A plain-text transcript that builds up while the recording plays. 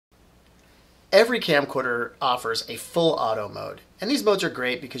every camcorder offers a full auto mode. And these modes are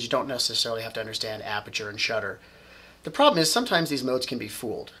great because you don't necessarily have to understand aperture and shutter. The problem is sometimes these modes can be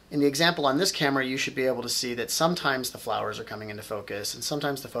fooled. In the example on this camera, you should be able to see that sometimes the flowers are coming into focus and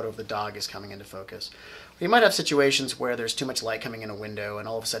sometimes the photo of the dog is coming into focus. You might have situations where there's too much light coming in a window and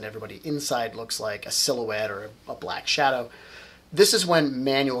all of a sudden everybody inside looks like a silhouette or a black shadow. This is when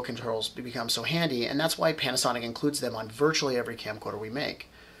manual controls become so handy, and that's why Panasonic includes them on virtually every camcorder we make.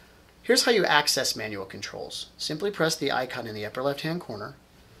 Here's how you access manual controls. Simply press the icon in the upper left-hand corner.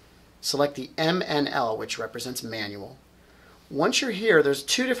 Select the M and L, which represents manual. Once you're here, there's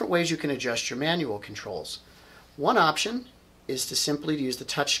two different ways you can adjust your manual controls. One option is to simply use the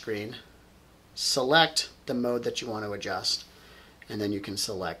touchscreen, select the mode that you want to adjust, and then you can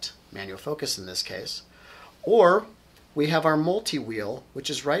select manual focus in this case. Or we have our multi-wheel, which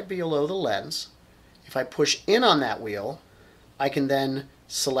is right below the lens. If I push in on that wheel, I can then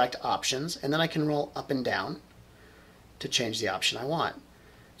select options, and then I can roll up and down to change the option I want.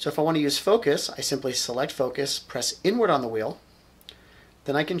 So if I want to use focus, I simply select focus, press inward on the wheel.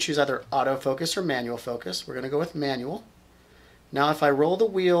 Then I can choose either autofocus or manual focus. We're going to go with manual. Now if I roll the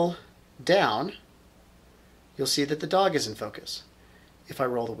wheel down, you'll see that the dog is in focus. If I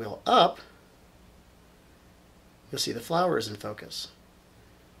roll the wheel up, you'll see the flower is in focus.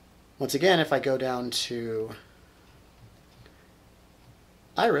 Once again, if I go down to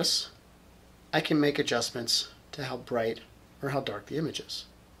iris, I can make adjustments to how bright or how dark the image is.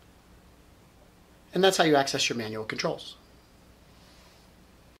 And that's how you access your manual controls.